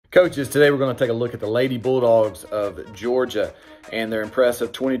Coaches, today we're going to take a look at the Lady Bulldogs of Georgia and their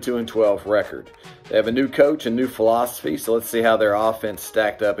impressive 22-12 record. They have a new coach and new philosophy, so let's see how their offense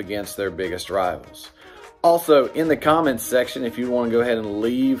stacked up against their biggest rivals. Also, in the comments section, if you want to go ahead and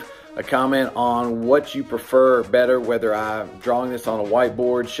leave a comment on what you prefer better, whether I'm drawing this on a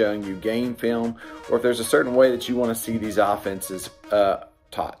whiteboard, showing you game film, or if there's a certain way that you want to see these offenses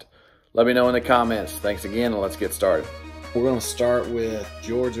taught. Let me know in the comments. Thanks again, and let's get started. We're going to start with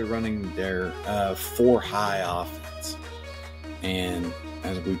Georgia running their 4-high offense. And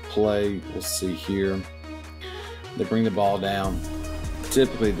as we play, we'll see here, they bring the ball down.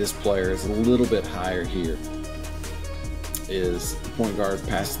 Typically, this player is a little bit higher here. Is the point guard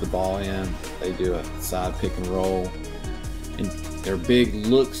passes the ball in, they do a side pick and roll, and their big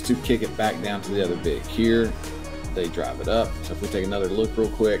looks to kick it back down to the other big. Here, they drive it up. So if we take another look real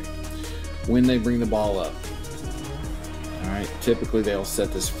quick, when they bring the ball up, all right, typically they'll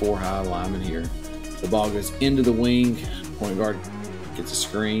set this 4-high alignment here. The ball goes into the wing, point guard gets a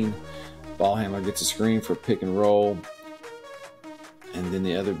screen, ball handler gets a screen for pick and roll, and then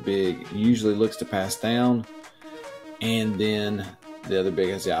the other big usually looks to pass down, and then the other big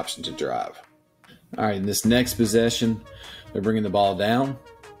has the option to drive. All right, in this next possession, they're bringing the ball down,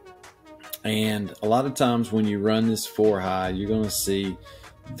 and a lot of times when you run this 4-high, you're going to see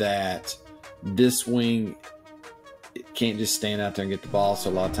that this wing can't just stand out there and get the ball, so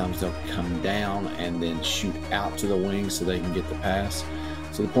a lot of times they'll come down and then shoot out to the wing so they can get the pass.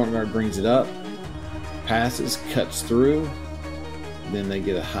 So the point guard brings it up, passes, cuts through, then they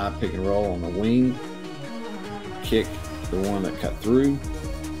get a high pick and roll on the wing, kick the one that cut through,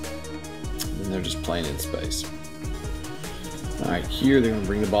 and they're just playing in space. All right, here they're going to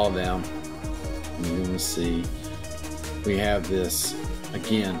bring the ball down, and you're going to see we have this,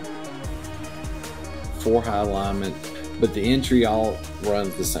 again, 4-high alignment, but the entry all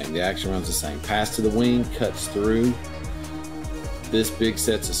runs the same. The action runs the same. Pass to the wing, cuts through. This big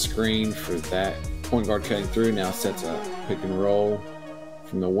sets a screen for that point guard cutting through. Now sets a pick and roll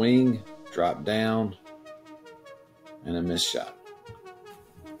from the wing, drop down, and a missed shot.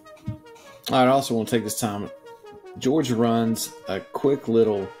 I also want to take this time. Georgia runs a quick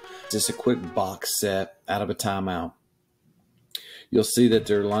box set out of a timeout. You'll see that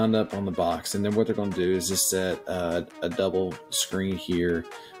they're lined up on the box, and then what they're going to do is just set a double screen here.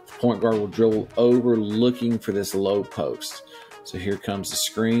 The point guard will dribble over looking for this low post. So here comes the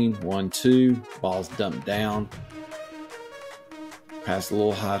screen, 1-2, ball's dumped down. Pass a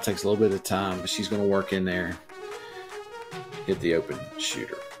little high, takes a little bit of time, but she's going to work in there, hit the open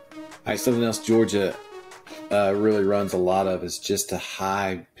shooter. All right, something else Georgia really runs a lot of is just a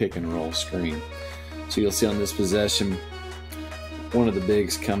high pick and roll screen. So you'll see on this possession, one of the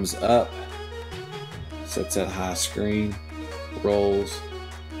bigs comes up, sets that high screen, rolls,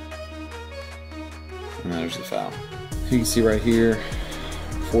 and there's the foul. You can see right here,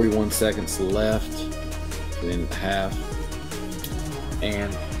 41 seconds left for the end of the half.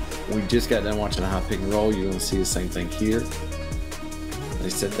 And we just got done watching a high pick and roll. You're going to see the same thing here. They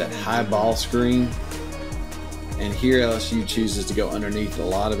set that high ball screen, and here LSU chooses to go underneath. A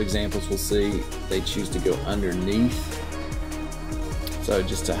lot of examples we'll see, they choose to go underneath. So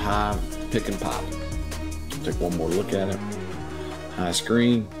just a high pick and pop. Take one more look at it. High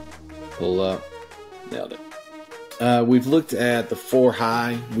screen, pull up, nailed it. We've looked at the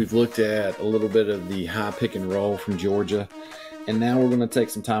 4-high. We've looked at a little bit of the high pick and roll from Georgia. And now we're going to take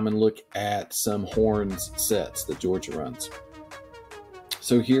some time and look at some horns sets that Georgia runs.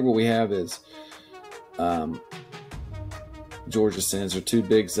 So here what we have is Georgia sends her 2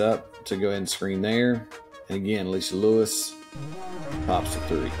 bigs up to go ahead and screen there. And again, Alicia Lewis pops a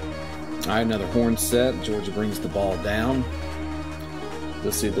 3. All right, another horn set. Georgia brings the ball down.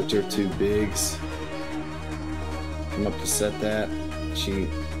 You'll see that there are 2 bigs. Come up to set that. She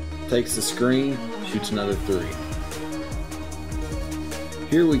takes the screen, shoots another 3.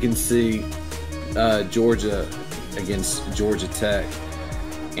 Here we can see Georgia against Georgia Tech,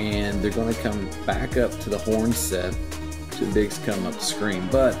 and they're going to come back up to the horn set. 2 bigs come up the screen,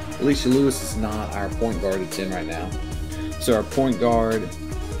 but Alicia Lewis is not our point guard that's in right now. So our point guard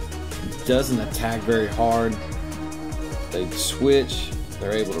doesn't attack very hard. They switch,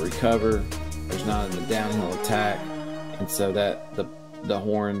 they're able to recover. There's not a downhill attack, and so that the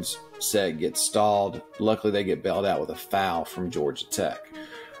horns set gets stalled. Luckily, they get bailed out with a foul from Georgia Tech.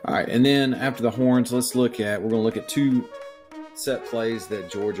 All right, and then after the horns, we're going to look at 2 set plays that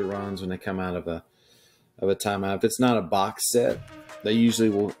Georgia runs when they come out of a timeout. If it's not a box set, they usually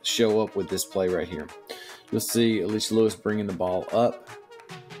will show up with this play right here. You'll see Alicia Lewis bringing the ball up.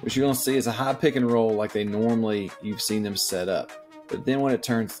 What you're going to see is a high pick and roll like you've seen them set up. But then what it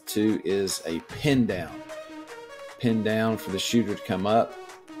turns to is a pin down. Pin down for the shooter to come up.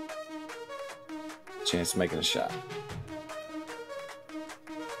 Chance of making a shot.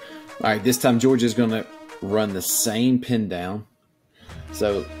 All right, this time Georgia's going to run the same pin down.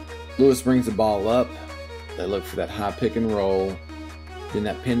 So Lewis brings the ball up. They look for that high pick and roll. Then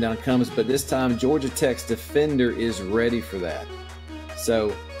that pin down comes, but this time Georgia Tech's defender is ready for that.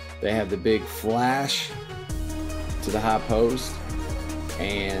 So they have the big flash to the high post,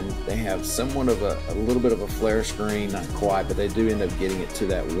 and they have somewhat of a little bit of a flare screen, not quite, but they do end up getting it to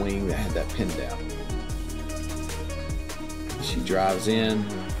that wing that had that pin down. She drives in,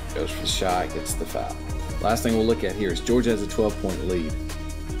 goes for the shot, gets the foul. Last thing we'll look at here is Georgia has a 12-point lead,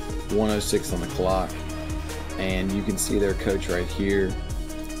 1:06 on the clock. And you can see their coach right here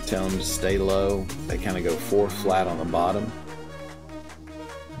telling them to stay low. They kind of go 4 flat on the bottom.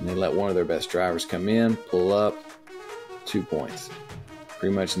 And they let one of their best drivers come in, pull up, 2 points.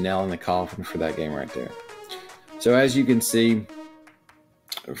 Pretty much nailing the coffin for that game right there. So as you can see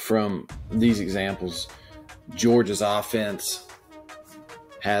from these examples, Georgia's offense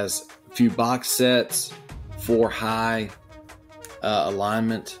has a few box sets, 4 high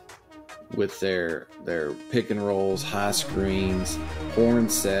alignment with their pick and rolls, high screens, horn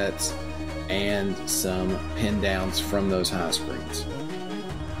sets, and some pin downs from those high screens.